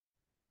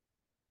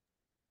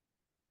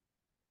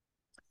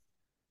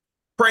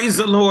Praise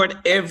the Lord,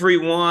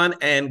 everyone,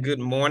 and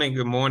good morning,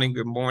 good morning,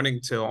 good morning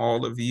to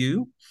all of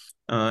you.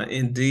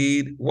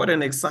 Indeed, what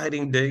an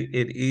exciting day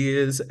it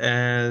is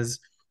as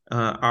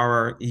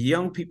our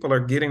young people are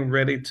getting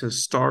ready to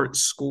start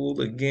school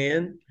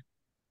again.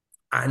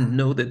 I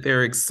know that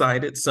they're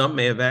excited. Some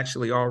may have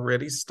actually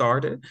already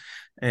started,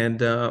 and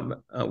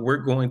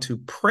we're going to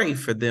pray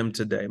for them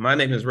today. My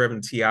name is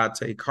Reverend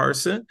Tiate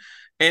Carson,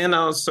 and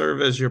I'll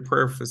serve as your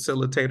prayer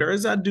facilitator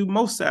as I do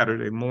most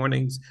Saturday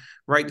mornings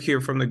right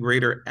here from the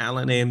Greater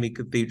Allen AME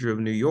Cathedral of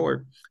New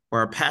York,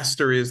 where our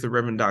pastor is the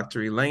Reverend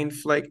Dr. Elaine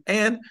Flake,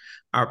 and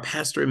our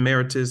pastor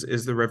emeritus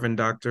is the Reverend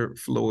Dr.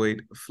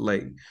 Floyd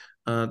Flake.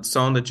 The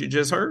song that you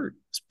just heard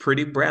is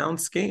Pretty Brown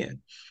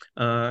Skin.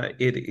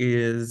 It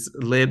is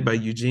led by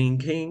Eugene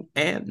King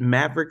and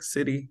Maverick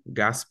City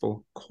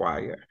Gospel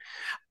Choir.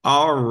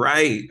 All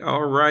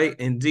right,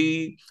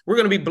 indeed. We're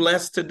going to be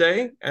blessed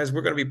today as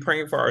we're going to be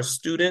praying for our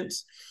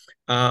students.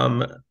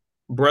 Um,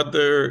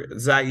 Brother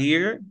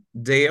Zaire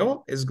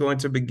Dale is going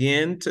to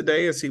begin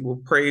today as he will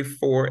pray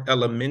for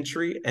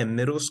elementary and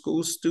middle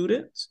school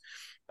students.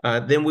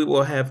 Then we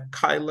will have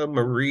Kyla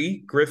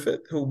Marie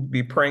Griffith, who will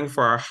be praying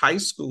for our high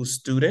school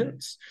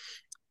students,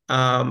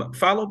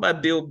 followed by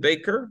Bill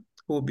Baker,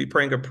 who will be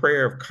praying a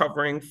prayer of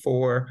covering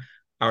for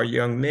our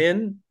young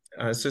men.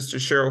 Sister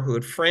Cheryl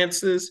Hood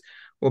Francis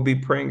will be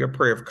praying a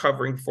prayer of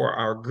covering for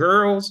our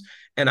girls.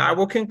 And I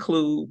will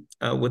conclude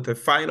with a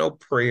final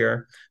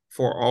prayer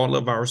for all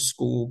of our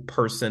school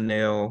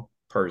personnel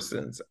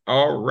persons.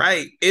 All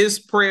right, it's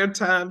prayer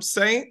time,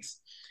 saints.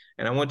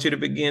 And I want you to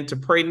begin to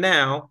pray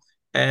now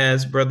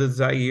as Brother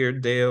Zaire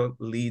Dale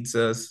leads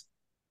us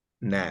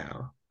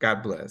now.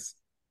 God bless.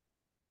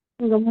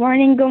 Good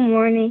morning, good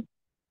morning.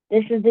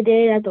 This is the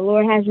day that the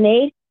Lord has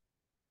made,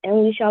 and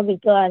we shall be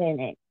glad in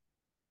it.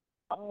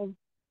 Bow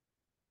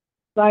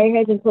your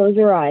heads and close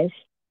your eyes.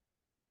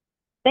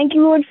 Thank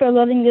you, Lord, for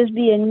letting this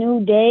be a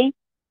new day.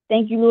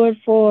 Thank you, Lord,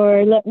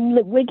 for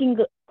waking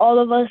all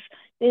of us,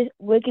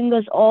 waking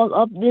us all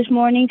up this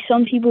morning.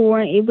 Some people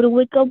weren't able to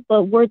wake up,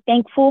 but we're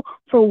thankful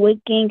for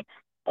waking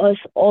us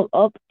all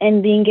up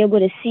and being able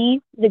to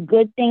see the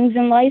good things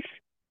in life.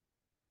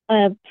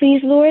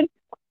 Please, Lord,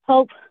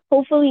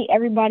 hopefully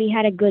everybody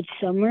had a good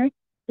summer.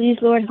 Please,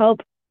 Lord,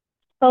 help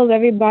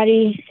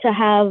everybody to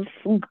have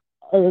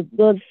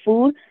good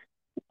food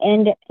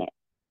and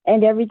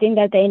everything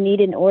that they need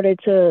in order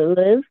to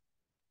live.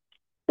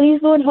 Please,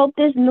 Lord, help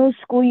this new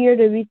school year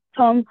to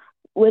come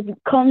with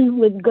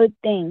good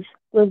things,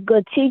 with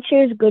good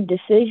teachers, good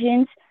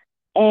decisions,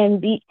 and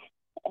be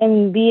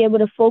able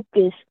to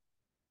focus.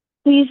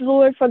 Please,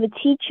 Lord, for the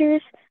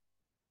teachers,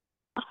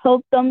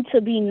 help them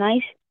to be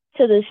nice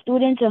to the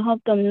students and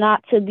help them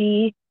not to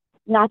be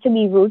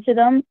rude to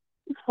them.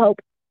 Help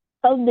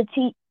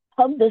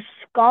the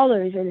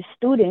scholars or the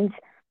students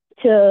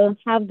to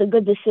have the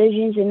good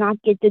decisions and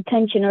not get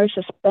detention or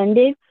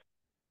suspended.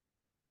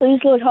 Please,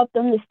 Lord, help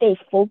them to stay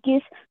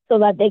focused so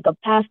that they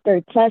could pass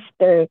their tests,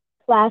 their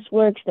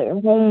classwork, their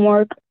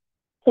homework.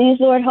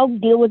 Please, Lord,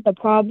 help deal with the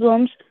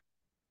problems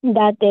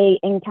that they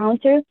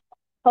encounter.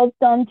 Help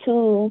them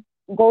to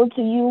go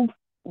to you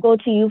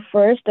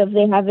first if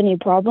they have any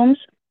problems.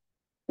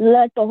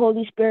 Let the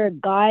Holy Spirit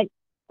guide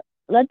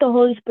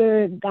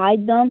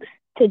them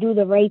to do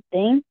the right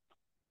thing.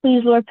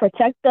 Please, Lord,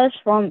 protect us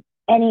from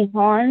any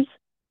harms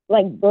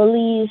like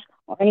bullies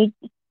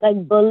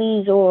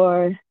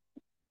or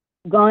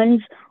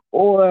guns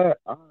or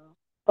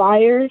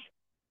fires.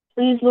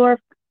 Please, Lord,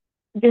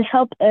 just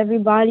help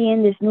everybody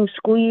in this new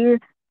school year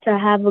to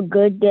have a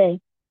good day.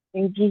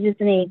 In Jesus'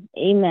 name,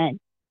 amen.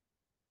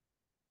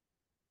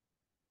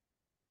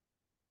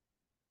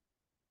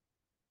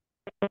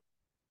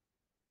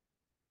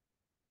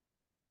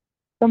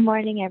 Good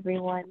morning,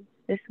 everyone.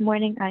 This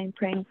morning I am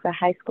praying for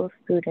high school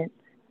students.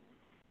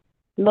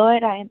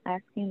 Lord, I am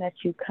asking that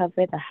you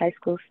cover the high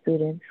school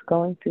students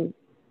going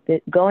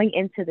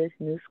into this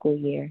new school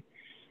year.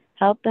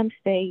 Help them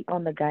stay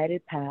on the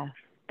guided path,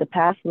 the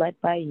path led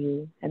by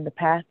you, and the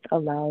path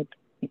allowed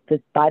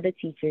by the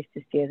teachers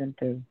to steer them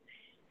through.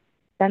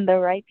 Send the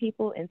right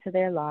people into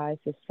their lives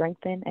to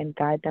strengthen and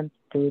guide them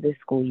through this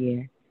school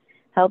year.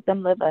 Help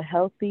them live a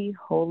healthy,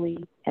 holy,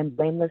 and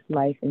blameless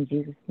life in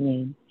Jesus'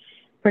 name.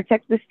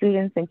 Protect the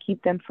students and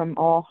keep them from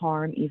all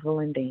harm, evil,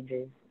 and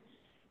dangers.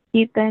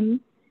 Keep them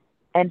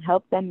and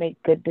help them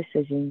make good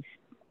decisions.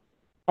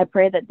 I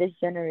pray that this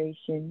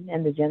generation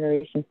and the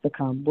generations to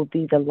come will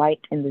be the light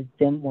in this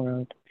dim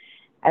world.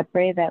 I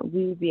pray that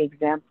we will be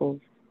examples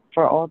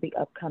for all the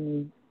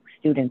upcoming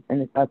students in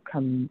this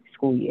upcoming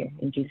school year.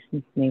 In Jesus'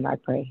 name I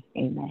pray.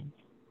 Amen.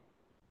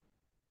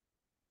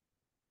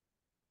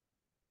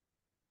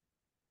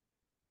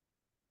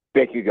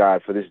 Thank you,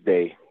 God, for this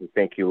day. We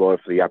thank you, Lord,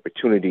 for the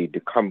opportunity to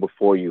come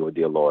before you, O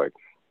dear Lord,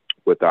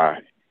 with our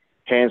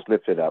hands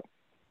lifted up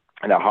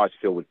and our hearts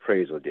filled with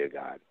praise, O dear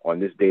God, on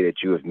this day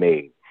that you have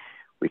made.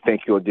 We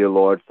thank you, O dear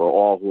Lord, for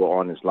all who are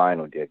on this line,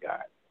 O dear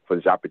God, for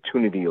this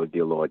opportunity, O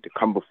dear Lord, to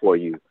come before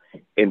you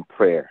in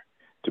prayer,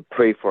 to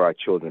pray for our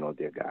children, O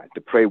dear God,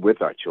 to pray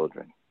with our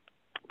children,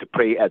 to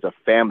pray as a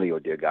family, O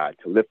dear God,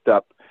 to lift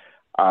up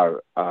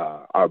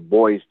our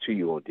boys to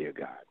you, oh dear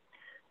God.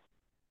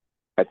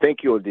 I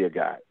thank you, oh dear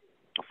God,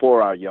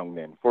 for our young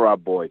men, for our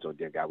boys, oh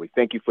dear God. We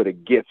thank you for the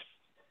gifts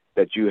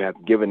that you have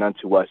given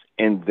unto us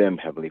in them,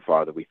 Heavenly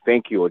Father. We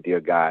thank you, oh dear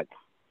God,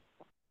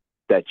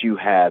 that you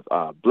have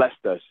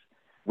blessed us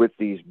with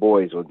these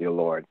boys, oh dear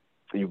Lord.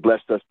 You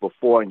blessed us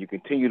before, and you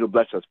continue to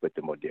bless us with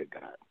them, oh dear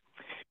God.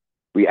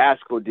 We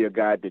ask, oh dear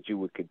God, that you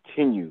would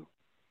continue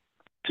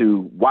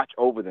to watch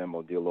over them,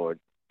 oh dear Lord,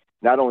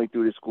 not only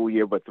through the school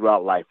year, but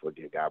throughout life, oh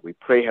dear God. We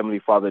pray, Heavenly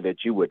Father,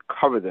 that you would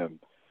cover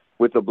them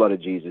with the blood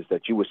of Jesus,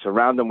 that you would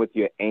surround them with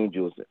your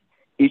angels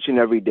each and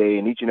every day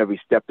and each and every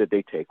step that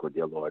they take, oh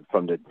dear Lord,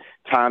 from the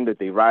time that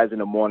they rise in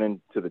the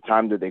morning to the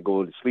time that they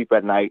go to sleep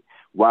at night,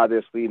 while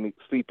they're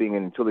sleeping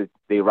and until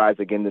they rise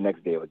again the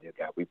next day, oh dear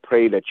God. We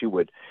pray that you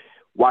would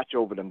watch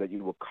over them, that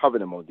you would cover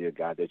them, oh dear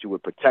God, that you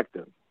would protect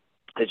them,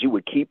 that you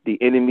would keep the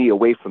enemy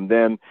away from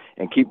them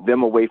and keep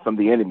them away from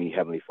the enemy,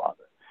 Heavenly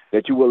Father,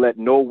 that you will let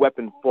no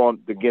weapon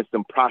formed against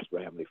them prosper,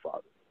 Heavenly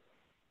Father,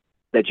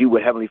 that you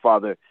would, Heavenly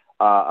Father,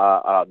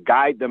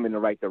 guide them in the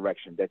right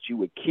direction, that you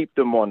would keep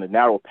them on the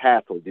narrow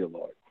path, oh dear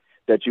Lord,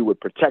 that you would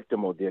protect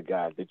them, oh dear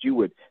God, that you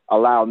would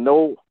allow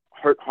no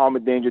hurt, harm, or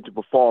danger to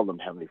befall them,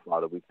 Heavenly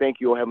Father. We thank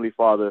you, oh Heavenly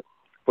Father,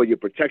 for your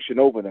protection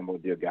over them, oh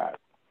dear God.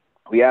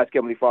 We ask,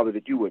 Heavenly Father,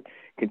 that you would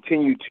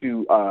continue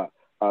to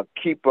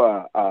keep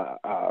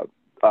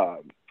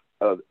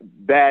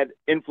bad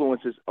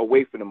influences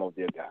away from them, oh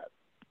dear God.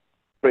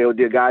 Pray, oh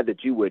dear God,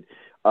 that you would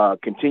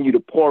continue to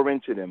pour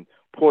into them,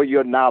 pour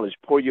your knowledge,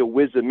 pour your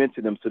wisdom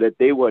into them so that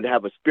they would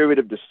have a spirit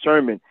of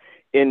discernment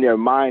in their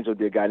minds, oh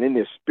dear God, in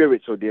their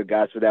spirits, oh dear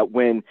God, so that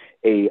when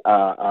a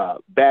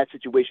bad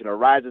situation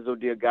arises, oh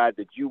dear God,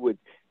 that you would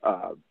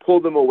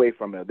pull them away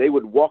from it. They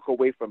would walk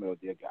away from it, oh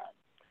dear God.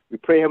 We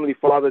pray, Heavenly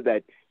Father,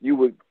 that you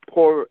would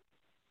pour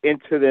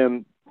into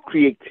them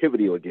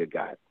creativity, oh dear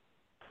God.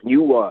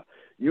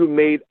 You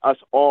made us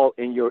all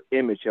in your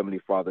image,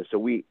 Heavenly Father. So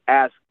we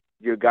ask,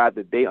 dear God,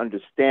 that they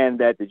understand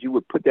that you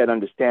would put that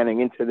understanding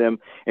into them,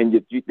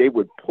 and they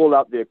would pull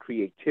out their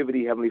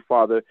creativity, Heavenly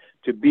Father,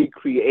 to be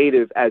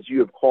creative as you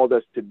have called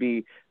us to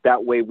be.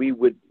 That way we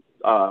would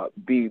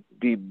be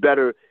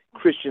better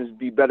Christians,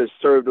 be better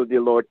served, oh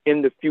dear Lord,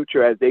 in the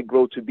future as they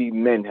grow to be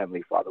men,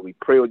 Heavenly Father. We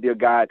pray, oh dear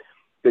God,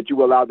 that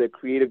you allow their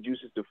creative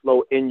juices to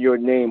flow in your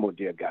name, oh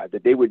dear God,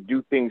 that they would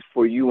do things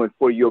for you and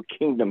for your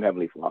kingdom,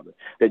 Heavenly Father,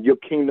 that your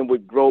kingdom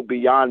would grow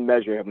beyond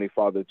measure, Heavenly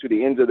Father, to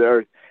the ends of the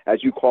earth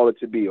as you call it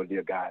to be, oh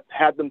dear God.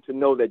 Have them to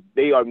know that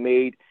they are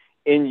made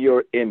in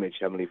your image,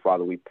 Heavenly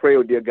Father. We pray,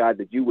 oh dear God,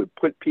 that you would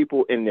put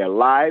people in their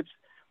lives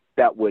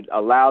that would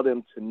allow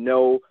them to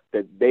know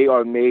that they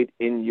are made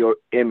in your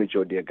image,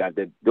 oh dear God,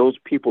 that those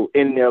people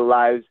in their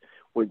lives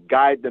would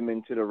guide them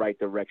into the right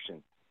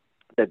direction,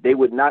 that they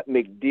would not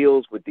make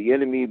deals with the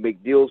enemy,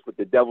 make deals with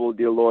the devil,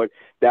 dear Lord,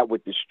 that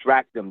would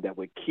distract them, that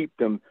would keep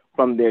them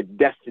from their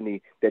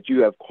destiny that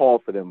you have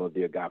called for them, oh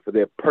dear God, for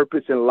their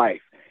purpose in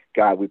life.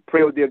 God, we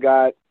pray, oh dear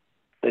God,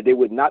 that they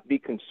would not be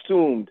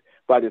consumed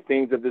by the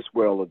things of this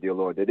world, oh dear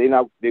Lord,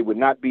 that they would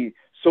not be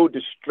so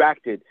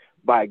distracted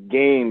by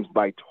games,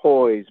 by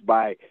toys,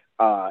 by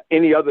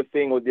any other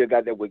thing, oh dear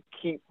God, that would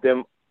keep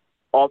them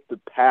off the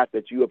path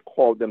that you have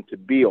called them to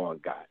be on,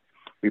 God.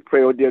 We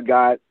pray, oh dear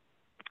God,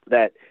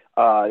 that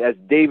as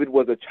David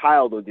was a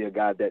child, oh dear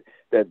God,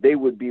 that they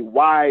would be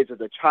wise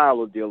as a child,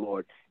 oh dear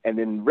Lord, and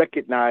then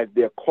recognize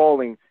their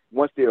calling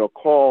once they are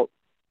called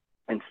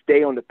and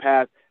stay on the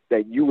path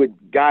that you would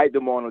guide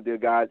them on, oh dear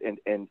God, and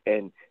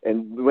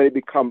when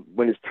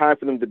it's time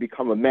for them to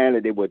become a man,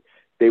 that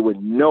they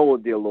would know, oh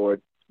dear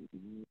Lord,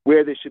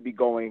 where they should be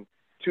going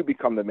to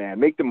become the man.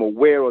 Make them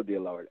aware, oh dear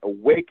Lord,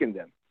 awaken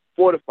them,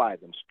 fortify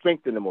them,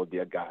 strengthen them, oh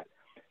dear God.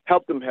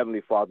 Help them,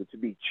 Heavenly Father, to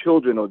be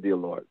children, oh dear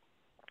Lord.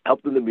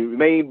 Help them to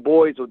remain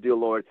boys, oh dear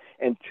Lord,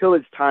 until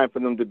it's time for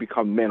them to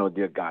become men, oh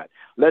dear God.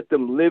 Let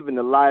them live in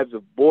the lives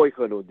of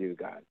boyhood, oh dear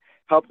God.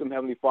 Help them,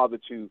 Heavenly Father,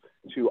 to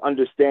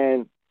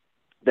understand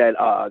that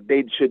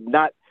they should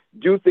not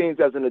do things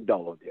as an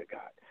adult, oh dear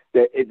God.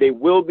 That they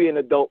will be an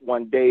adult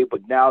one day,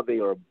 but now they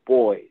are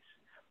boys.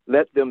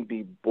 Let them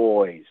be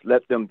boys.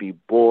 Let them be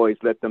boys.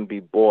 Let them be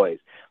boys.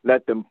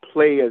 Let them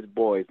play as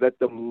boys. Let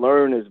them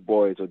learn as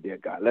boys, oh dear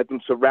God. Let them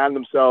surround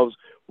themselves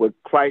with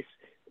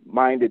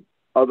Christ-minded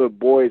other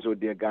boys, oh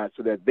dear God,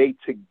 so that they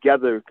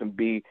together can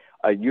be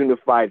a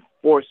unified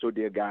force, oh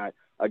dear God,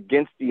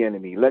 against the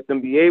enemy. Let them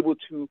be able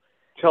to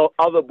tell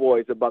other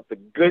boys about the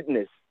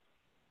goodness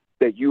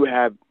that you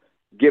have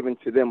given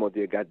to them, oh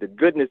dear God, the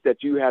goodness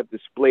that you have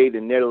displayed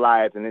in their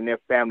lives and in their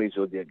families,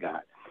 oh dear God.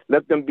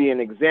 Let them be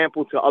an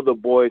example to other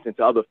boys and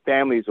to other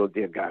families, oh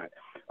dear God,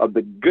 of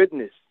the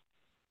goodness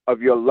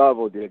of your love,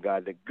 oh dear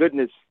God, the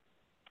goodness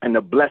and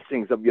the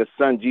blessings of your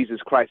Son, Jesus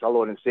Christ, our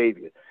Lord and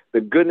Savior,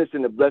 the goodness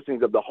and the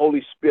blessings of the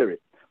Holy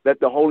Spirit. Let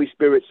the Holy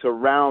Spirit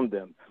surround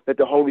them. Let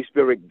the Holy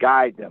Spirit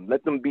guide them.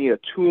 Let them be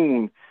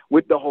attuned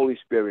with the Holy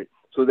Spirit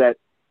so that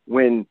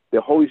when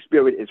the Holy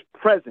Spirit is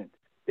present,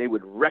 they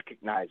would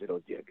recognize it,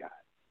 oh dear God.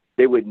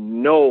 They would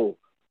know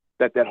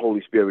that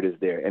Holy Spirit is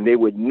there, and they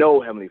would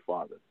know, Heavenly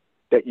Father,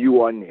 that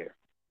you are near.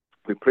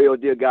 We pray, oh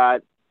dear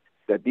God,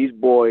 that these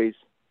boys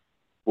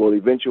will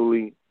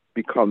eventually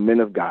become men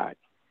of God.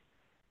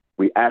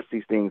 We ask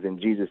these things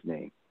in Jesus'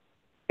 name.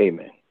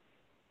 Amen.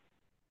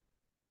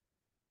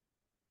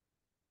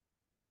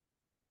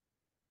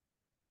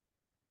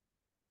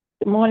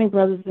 Good morning,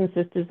 brothers and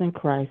sisters in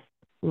Christ.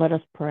 Let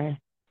us pray.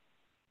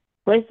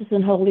 Gracious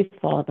and Holy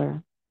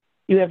Father,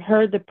 you have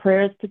heard the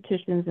prayers,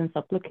 petitions, and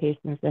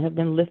supplications that have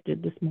been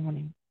lifted this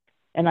morning,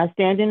 and I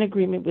stand in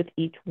agreement with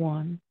each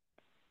one.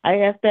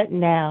 I ask that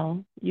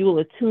now you will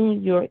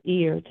attune your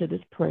ear to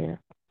this prayer,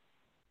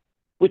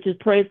 which is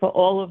prayed for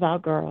all of our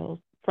girls,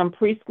 from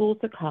preschool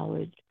to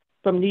college,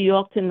 from New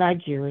York to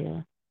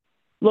Nigeria.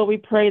 Lord, we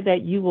pray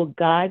that you will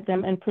guide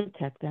them and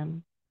protect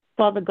them.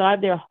 Father,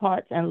 guide their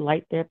hearts and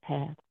light their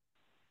path.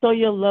 Sow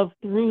your love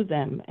through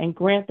them and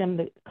grant them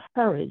the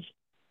courage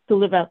to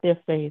live out their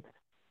faith.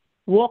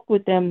 Walk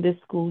with them this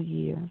school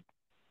year.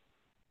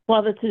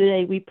 Father,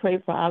 today we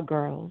pray for our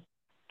girls.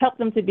 Help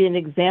them to be an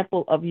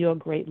example of your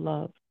great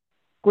love.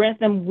 Grant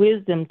them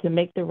wisdom to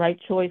make the right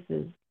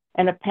choices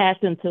and a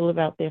passion to live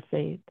out their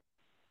faith.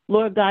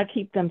 Lord God,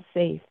 keep them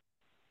safe.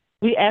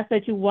 We ask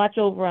that you watch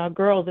over our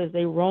girls as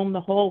they roam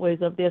the hallways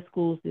of their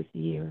schools this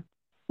year.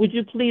 Would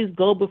you please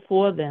go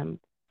before them,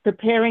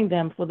 preparing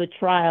them for the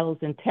trials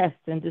and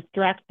tests and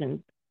distractions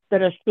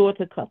that are sure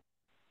to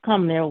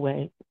come their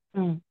way.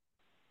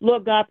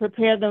 Lord God,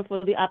 prepare them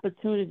for the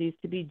opportunities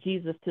to be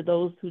Jesus to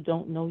those who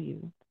don't know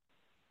you.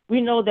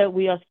 We know that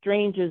we are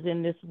strangers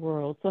in this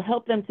world, so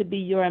help them to be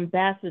your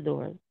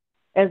ambassadors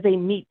as they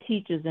meet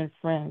teachers and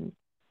friends.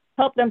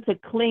 Help them to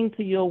cling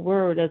to your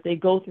word as they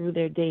go through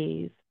their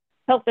days.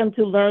 Help them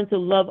to learn to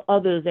love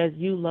others as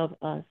you love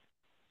us.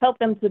 Help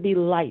them to be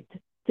light,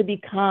 to be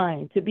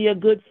kind, to be a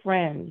good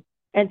friend,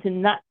 and to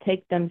not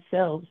take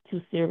themselves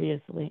too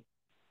seriously.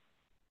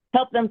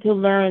 Help them to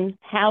learn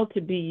how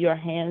to be your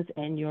hands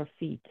and your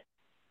feet.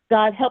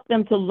 God, help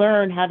them to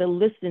learn how to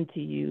listen to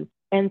you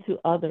and to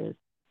others,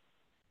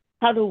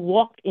 how to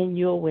walk in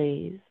your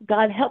ways.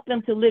 God, help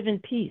them to live in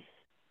peace.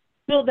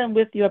 Fill them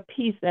with your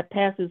peace that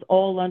passes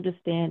all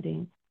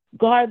understanding.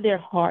 Guard their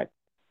hearts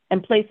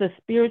and place a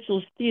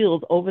spiritual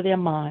shield over their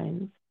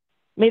minds.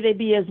 May they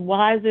be as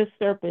wise as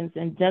serpents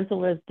and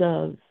gentle as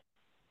doves.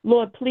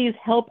 Lord, please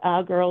help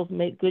our girls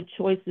make good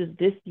choices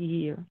this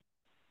year.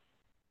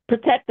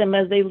 Protect them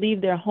as they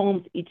leave their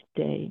homes each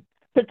day.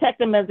 Protect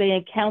them as they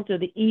encounter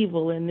the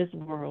evil in this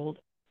world.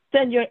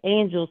 Send your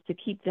angels to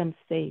keep them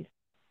safe.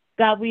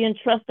 God, we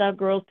entrust our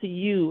girls to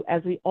you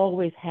as we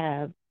always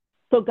have.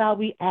 So, God,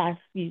 we ask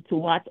you to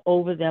watch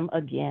over them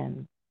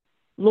again.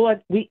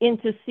 Lord, we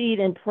intercede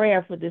in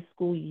prayer for this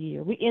school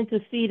year. We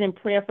intercede in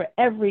prayer for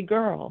every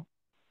girl.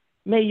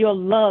 May your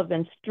love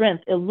and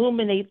strength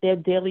illuminate their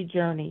daily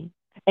journey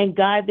and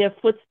guide their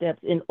footsteps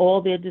in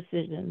all their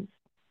decisions.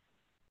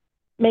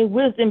 May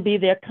wisdom be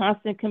their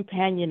constant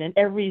companion and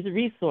every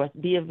resource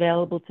be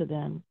available to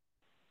them.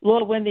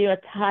 Lord, when they are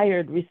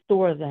tired,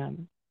 restore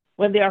them.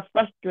 When they are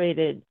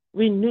frustrated,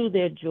 renew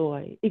their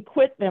joy.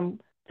 Equip them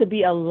to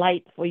be a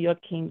light for your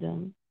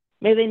kingdom.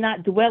 May they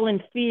not dwell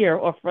in fear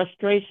or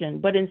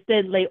frustration, but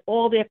instead lay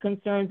all their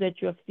concerns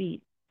at your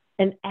feet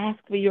and ask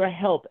for your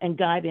help and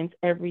guidance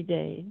every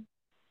day.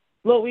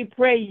 Lord, we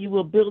pray you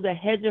will build a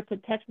hedge of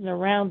protection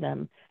around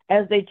them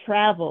as they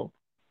travel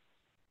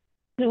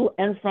to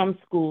and from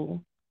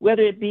school,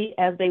 whether it be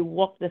as they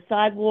walk the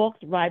sidewalks,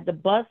 ride the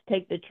bus,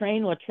 take the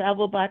train, or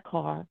travel by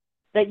car,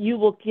 that you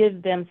will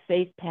give them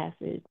safe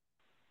passage.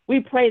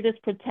 We pray this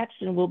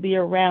protection will be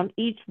around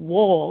each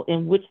wall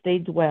in which they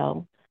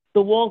dwell,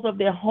 the walls of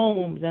their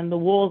homes and the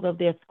walls of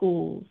their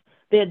schools,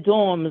 their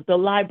dorms, the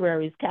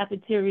libraries,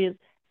 cafeterias,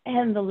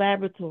 and the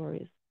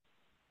laboratories.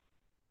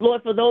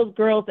 Lord, for those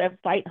girls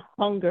that fight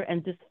hunger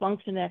and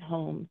dysfunction at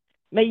home,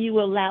 may you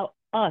allow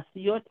us,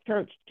 your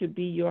church, to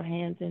be your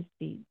hands and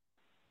feet.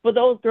 For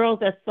those girls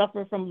that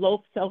suffer from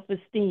low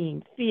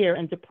self-esteem, fear,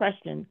 and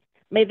depression,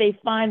 may they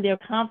find their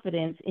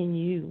confidence in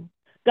you.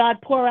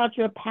 God, pour out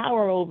your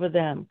power over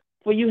them,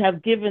 for you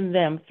have given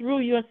them, through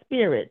your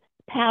spirit,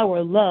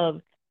 power,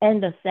 love,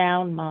 and a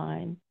sound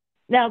mind.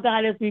 Now,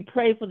 God, as we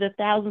pray for the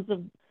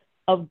thousands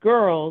of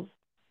girls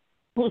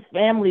whose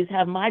families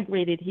have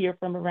migrated here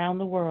from around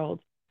the world,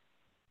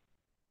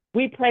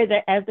 we pray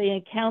that as they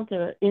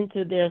encounter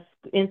into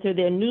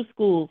their new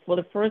schools for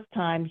the first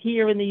time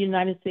here in the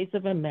United States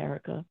of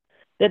America,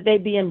 that they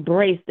be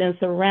embraced and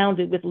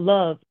surrounded with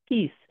love,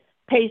 peace,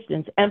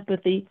 patience,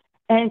 empathy,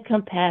 and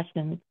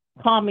compassion,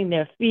 calming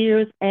their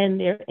fears and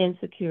their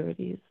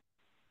insecurities.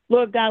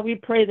 Lord God, we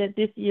pray that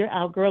this year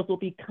our girls will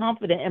be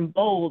confident and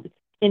bold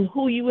in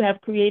who you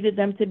have created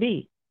them to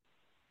be.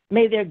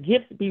 May their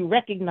gifts be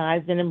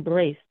recognized and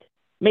embraced.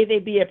 May they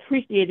be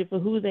appreciated for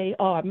who they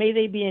are. May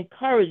they be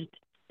encouraged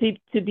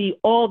to be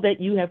all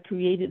that you have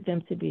created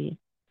them to be.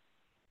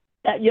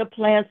 That your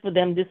plans for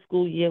them this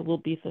school year will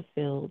be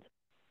fulfilled.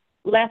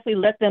 Lastly,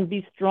 let them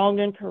be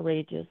strong and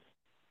courageous,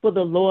 for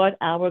the Lord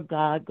our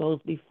God goes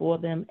before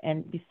them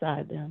and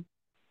beside them.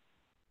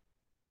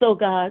 So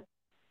God,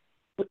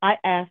 I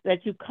ask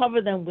that you cover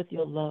them with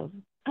your love,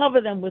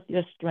 cover them with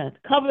your strength,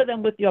 cover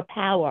them with your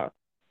power,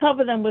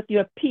 Cover them with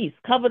your peace.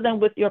 Cover them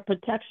with your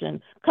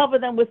protection. Cover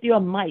them with your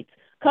might.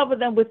 Cover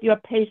them with your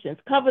patience.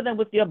 Cover them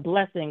with your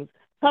blessings.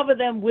 Cover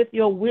them with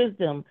your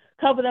wisdom.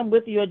 Cover them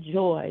with your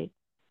joy.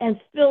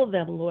 And fill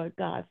them, Lord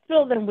God.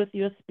 Fill them with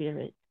your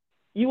spirit.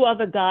 You are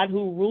the God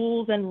who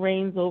rules and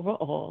reigns over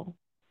all.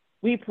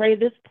 We pray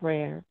this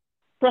prayer,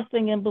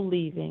 trusting and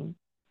believing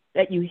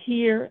that you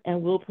hear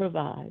and will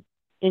provide.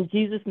 In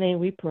Jesus' name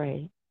we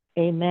pray.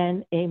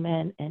 Amen,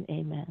 amen, and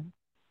amen.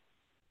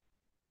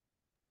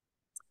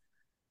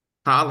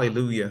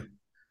 Hallelujah.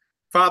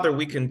 Father,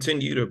 we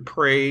continue to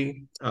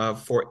pray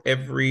for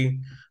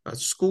every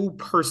school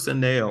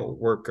personnel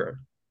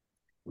worker.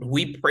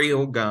 We pray,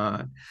 oh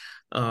God,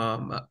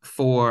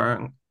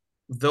 for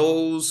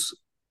those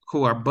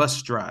who are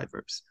bus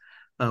drivers.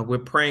 We're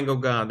praying, oh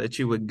God, that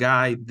you would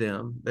guide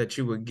them, that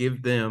you would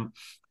give them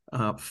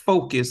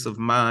focus of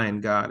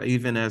mind, God,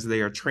 even as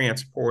they are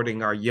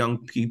transporting our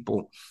young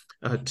people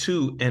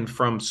to and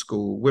from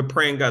school. We're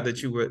praying, God,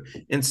 that you would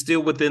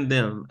instill within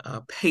them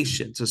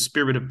patience, a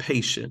spirit of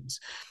patience,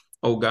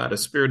 oh God, a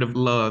spirit of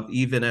love,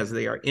 even as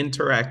they are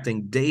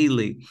interacting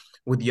daily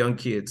with young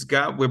kids.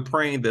 God, we're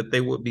praying that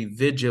they would be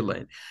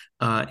vigilant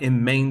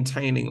in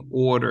maintaining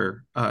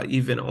order,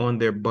 even on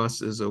their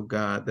buses, oh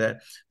God,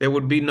 that there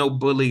would be no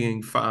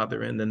bullying,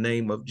 Father, in the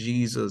name of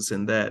Jesus,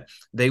 and that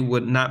they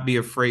would not be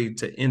afraid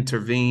to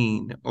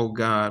intervene, oh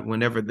God,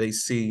 whenever they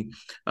see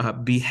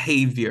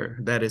behavior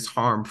that is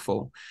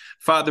harmful.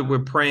 Father, we're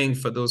praying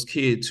for those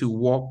kids who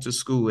walk to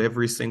school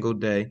every single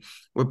day.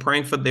 We're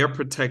praying for their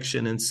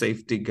protection and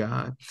safety,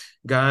 God.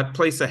 God,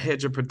 place a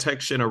hedge of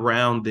protection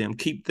around them.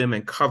 Keep them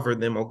and cover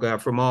them, oh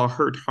God, from all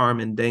hurt, harm,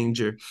 and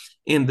danger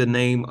in the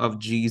name of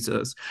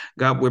Jesus.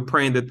 God, we're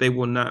praying that they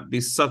will not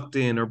be sucked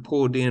in or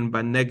pulled in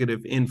by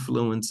negative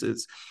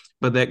influences,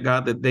 but that,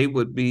 God, that they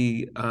would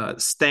be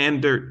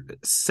standard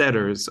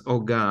setters, oh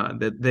God,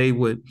 that they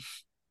would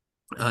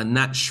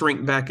not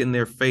shrink back in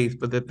their faith,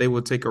 but that they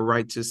will take a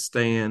righteous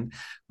stand,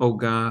 oh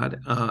God,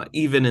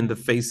 even in the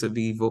face of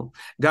evil.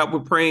 God,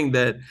 we're praying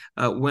that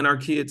when our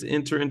kids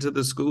enter into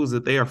the schools,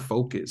 that they are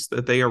focused,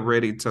 that they are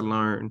ready to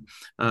learn.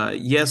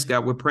 Yes,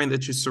 God, we're praying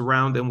that you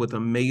surround them with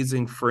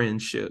amazing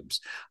friendships.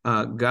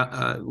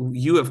 God,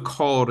 you have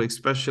called,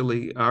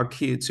 especially our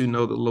kids who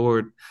know the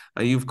Lord,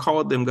 you've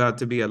called them, God,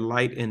 to be a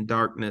light in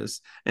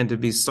darkness and to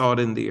be salt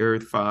in the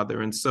earth,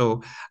 Father. And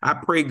so I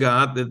pray,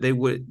 God, that they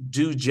would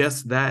do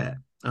just that.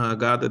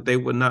 God, that they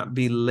would not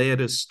be led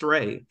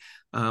astray,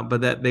 but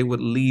that they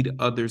would lead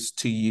others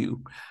to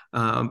you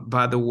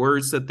by the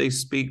words that they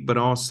speak, but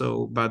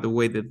also by the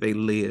way that they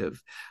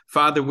live.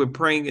 Father, we're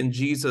praying in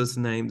Jesus'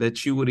 name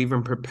that you would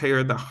even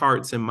prepare the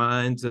hearts and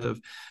minds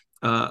of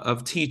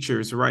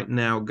teachers right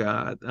now,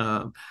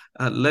 God.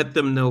 Let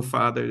them know,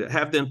 Father,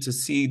 have them to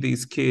see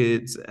these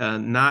kids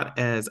not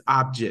as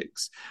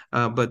objects,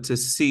 but to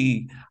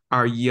see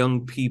our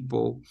young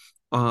people,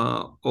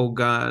 oh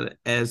God,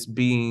 as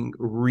being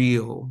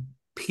real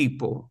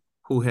people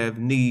who have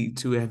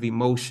needs, who have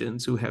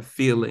emotions, who have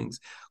feelings,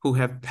 who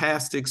have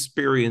past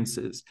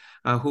experiences,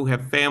 who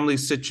have family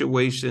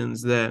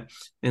situations that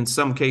in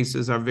some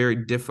cases are very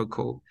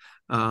difficult.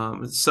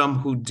 Some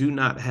who do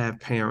not have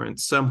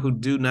parents, some who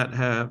do not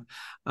have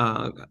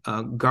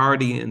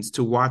guardians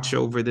to watch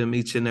over them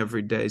each and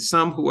every day,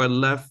 some who are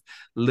left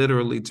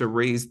literally to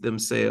raise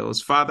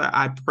themselves. Father,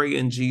 I pray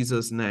in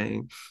Jesus'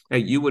 name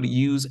that you would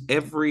use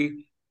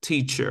every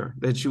teacher,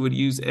 that you would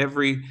use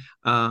every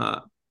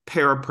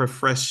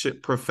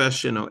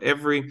paraprofessional,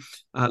 every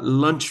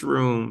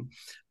lunchroom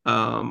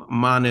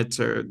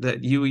monitor,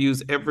 that you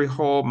use every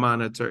hall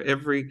monitor,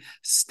 every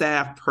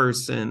staff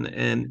person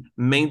and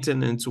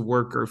maintenance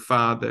worker,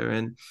 Father,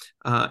 and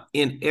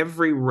in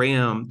every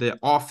realm, the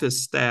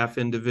office staff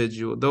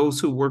individual, those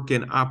who work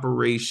in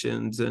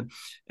operations and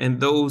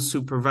those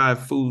who provide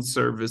food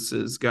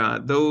services,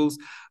 God, those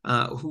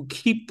who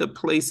keep the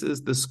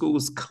places, the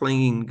schools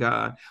clean,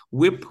 God.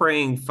 We're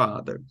praying,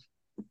 Father,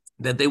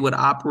 that they would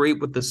operate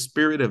with the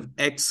spirit of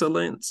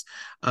excellence,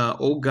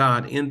 oh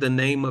God, in the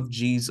name of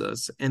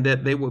Jesus, and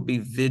that they would be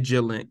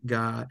vigilant,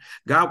 God.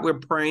 God, we're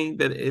praying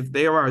that if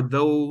there are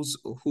those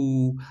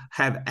who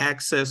have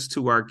access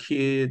to our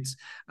kids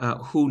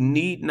who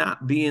need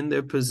not be in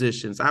their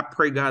positions, I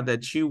pray, God,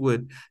 that you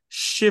would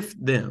shift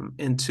them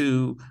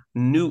into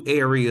new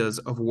areas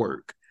of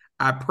work.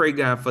 I pray,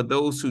 God, for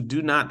those who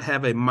do not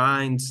have a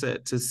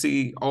mindset to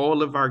see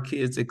all of our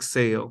kids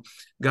excel,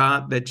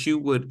 God, that you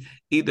would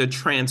either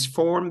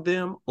transform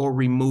them or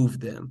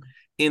remove them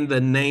in the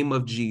name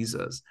of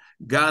Jesus.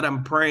 God,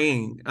 I'm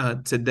praying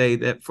today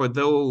that for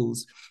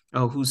those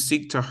who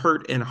seek to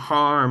hurt and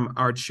harm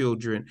our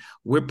children,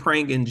 we're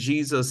praying in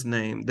Jesus'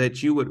 name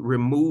that you would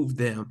remove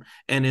them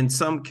and in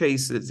some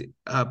cases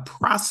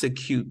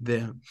prosecute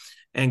them.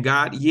 And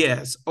God,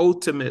 yes,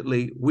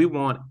 ultimately, we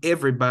want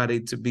everybody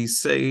to be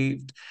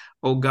saved,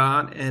 oh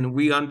God. And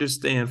we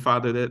understand,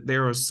 Father, that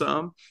there are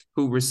some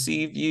who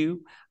receive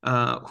you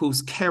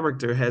whose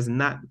character has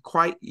not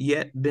quite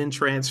yet been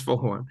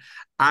transformed.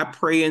 I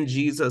pray in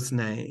Jesus'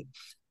 name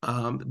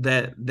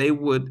that they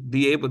would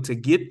be able to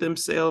get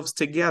themselves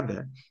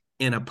together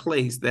in a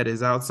place that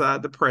is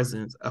outside the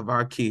presence of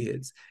our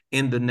kids.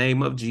 In the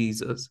name of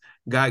Jesus,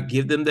 God,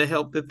 give them the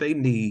help that they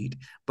need,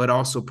 but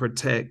also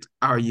protect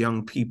our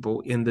young people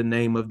in the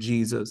name of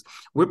Jesus.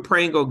 We're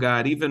praying, oh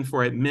God, even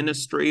for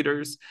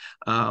administrators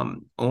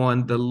on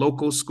the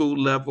local school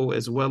level,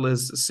 as well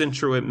as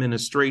central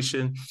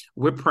administration.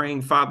 We're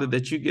praying, Father,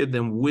 that you give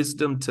them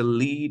wisdom to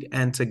lead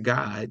and to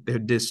guide their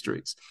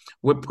districts.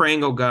 We're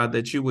praying, oh God,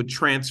 that you would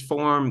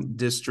transform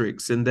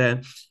districts, and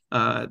that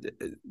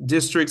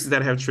districts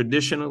that have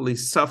traditionally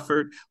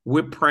suffered,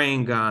 we're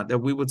praying, God, that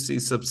we would see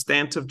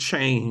substantive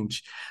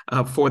change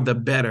for the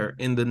better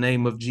in the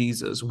name of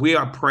Jesus. We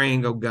are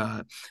praying, oh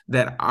God,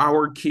 that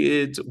our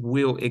kids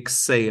will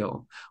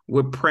excel.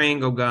 We're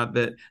praying, oh God,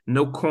 that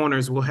no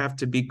corners will have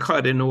to be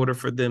cut in order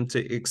for them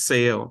to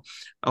excel,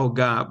 oh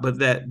God, but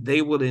that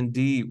they will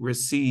indeed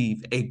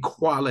receive a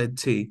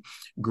quality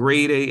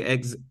grade A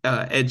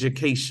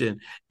education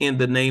in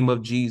the name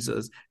of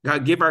Jesus.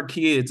 God, give our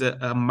kids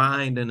a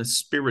mind and a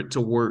spirit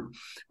to work.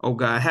 Oh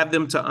God, have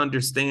them to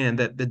understand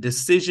that the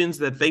decisions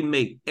that they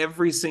make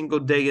every single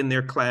day in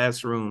their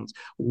classrooms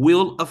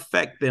will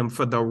affect them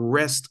for the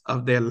rest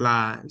of their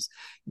lives.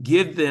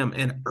 Give them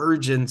an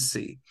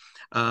urgency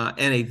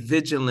and a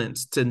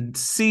vigilance to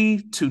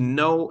see, to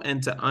know,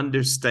 and to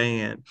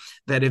understand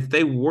that if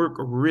they work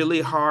really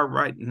hard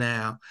right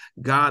now,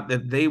 God,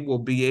 that they will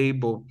be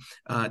able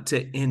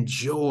to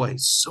enjoy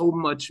so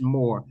much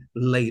more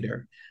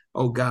later.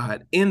 Oh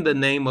God, in the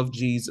name of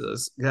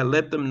Jesus, God,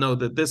 let them know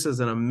that this is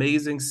an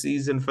amazing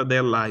season for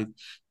their life,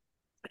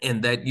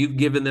 and that you've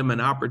given them an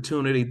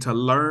opportunity to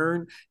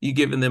learn. You've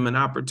given them an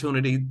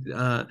opportunity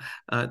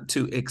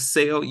to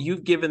excel.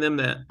 You've given them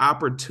the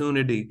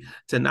opportunity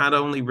to not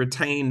only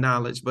retain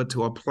knowledge, but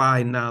to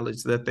apply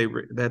knowledge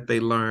that they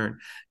learn.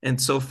 And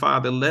so,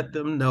 Father, let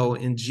them know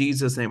in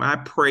Jesus' name. I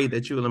pray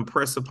that you will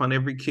impress upon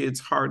every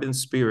kid's heart and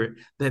spirit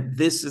that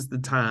this is the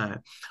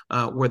time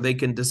where they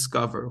can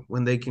discover,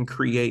 when they can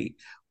create,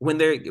 when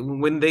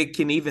they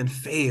can even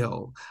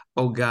fail,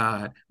 oh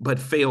God, but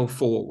fail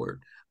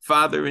forward.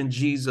 Father, in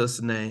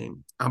Jesus'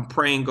 name, I'm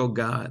praying, oh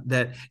God,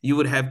 that you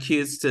would have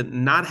kids to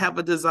not have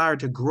a desire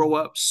to grow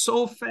up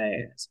so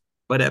fast,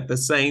 but at the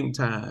same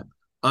time,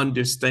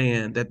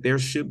 understand that there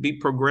should be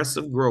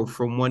progressive growth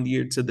from one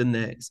year to the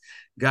next.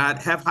 God,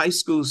 have high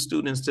school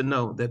students to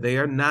know that they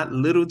are not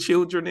little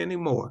children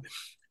anymore.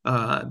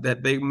 That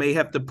they may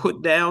have to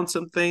put down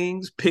some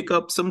things, pick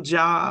up some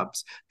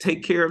jobs,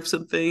 take care of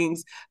some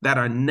things that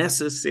are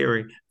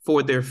necessary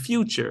for their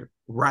future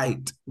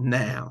right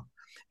now.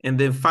 And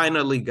then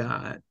finally,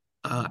 God,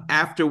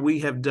 after we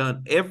have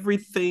done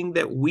everything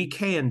that we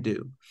can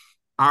do,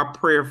 our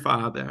prayer,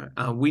 Father,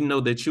 we know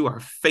that you are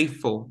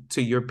faithful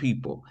to your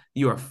people.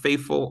 You are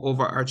faithful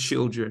over our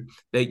children,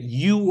 that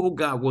you, oh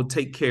God, will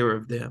take care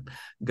of them.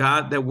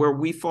 God, that where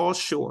we fall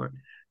short,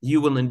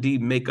 you will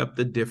indeed make up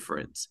the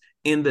difference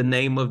in the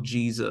name of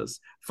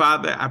Jesus.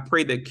 Father, I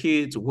pray that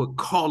kids would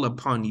call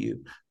upon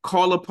you,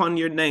 call upon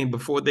your name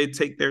before they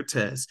take their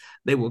test.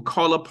 They will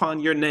call upon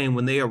your name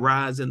when they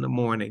arise in the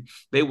morning.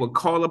 They will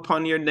call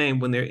upon your name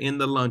when they're in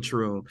the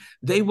lunchroom.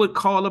 They would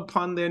call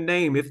upon their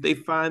name if they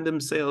find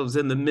themselves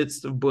in the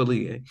midst of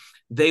bullying.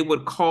 They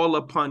would call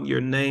upon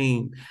your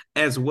name,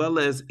 as well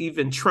as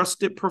even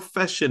trusted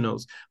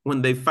professionals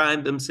when they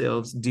find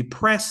themselves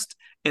depressed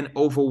and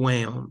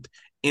overwhelmed.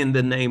 In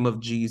the name of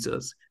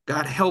Jesus.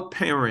 God, help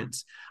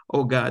parents,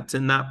 oh God, to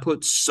not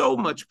put so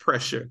much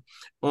pressure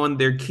on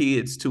their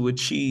kids to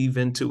achieve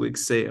and to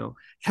excel.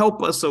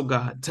 Help us, oh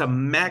God, to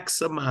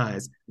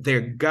maximize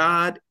their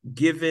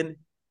God-given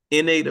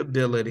innate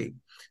ability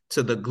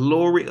to the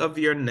glory of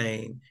your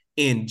name.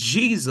 In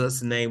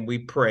Jesus' name we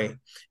pray,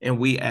 and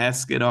we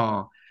ask it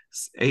all.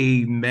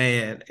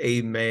 Amen,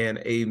 amen,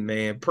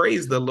 amen.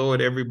 Praise the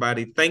Lord,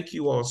 everybody. Thank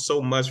you all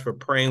so much for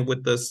praying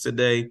with us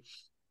today.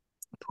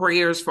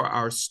 Prayers for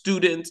our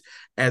students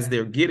as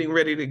they're getting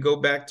ready to go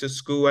back to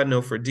school. I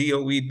know for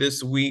DOE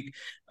this week.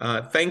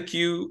 Thank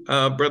you,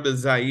 Brother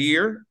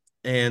Zaire,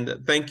 and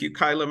thank you,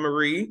 Kyla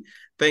Marie.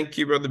 Thank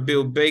you, Brother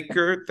Bill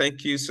Baker.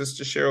 Thank you,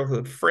 Sister Cheryl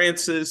Hood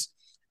Francis,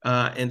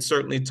 and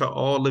certainly to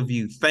all of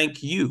you.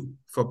 Thank you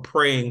for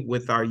praying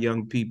with our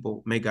young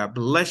people. May God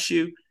bless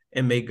you,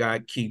 and may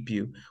God keep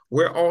you.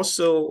 We're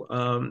also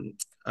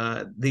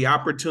the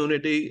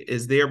opportunity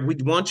is there. We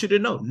want you to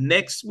know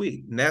next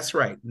week, that's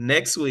right,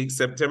 next week,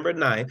 September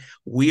 9th,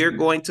 we are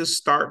going to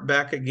start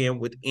back again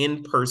with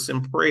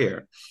in-person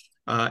prayer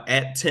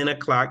at 10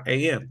 o'clock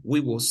a.m.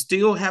 We will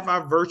still have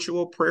our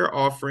virtual prayer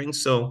offering.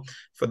 So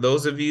for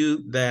those of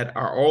you that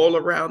are all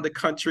around the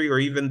country, or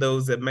even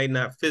those that may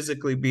not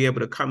physically be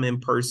able to come in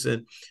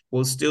person,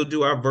 we'll still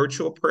do our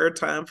virtual prayer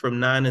time from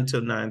 9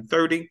 until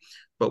 9:30.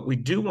 But we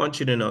do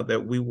want you to know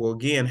that we will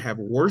again have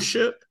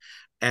worship,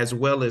 as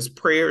well as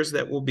prayers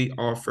that will be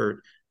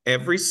offered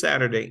every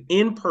Saturday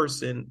in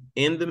person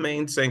in the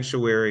main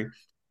sanctuary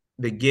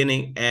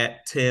beginning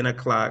at 10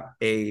 o'clock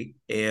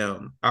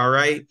a.m. All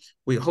right.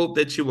 We hope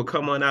that you will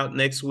come on out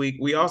next week.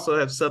 We also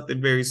have something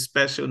very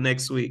special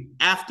next week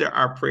after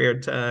our prayer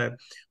time,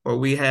 where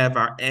we have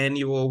our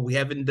annual, we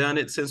haven't done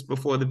it since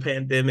before the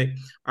pandemic,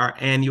 our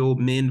annual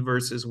men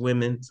versus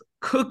women's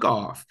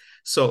cook-off.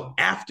 So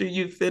after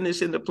you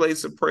finish in the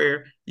place of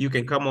prayer, you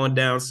can come on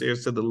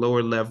downstairs to the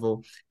lower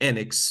level and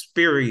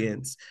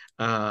experience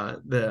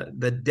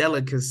the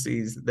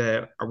delicacies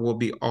that will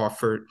be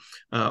offered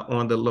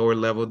on the lower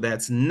level.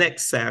 That's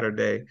next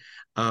Saturday.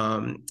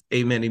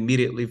 Amen.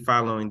 Immediately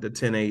following the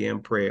 10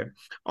 a.m. prayer.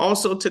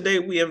 Also today,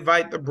 we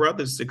invite the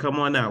brothers to come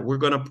on out. We're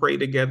going to pray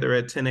together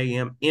at 10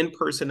 a.m. in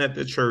person at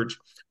the church.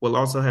 We'll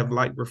also have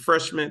light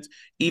refreshments,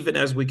 even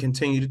as we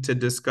continue to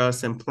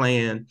discuss and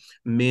plan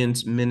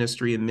men's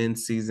ministry and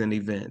men's season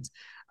events.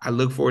 I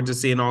look forward to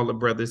seeing all the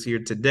brothers here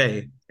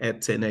today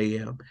at 10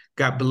 a.m.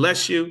 God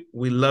bless you.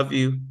 We love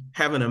you.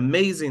 Have an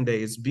amazing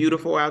day. It's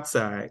beautiful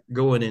outside.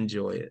 Go and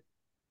enjoy it.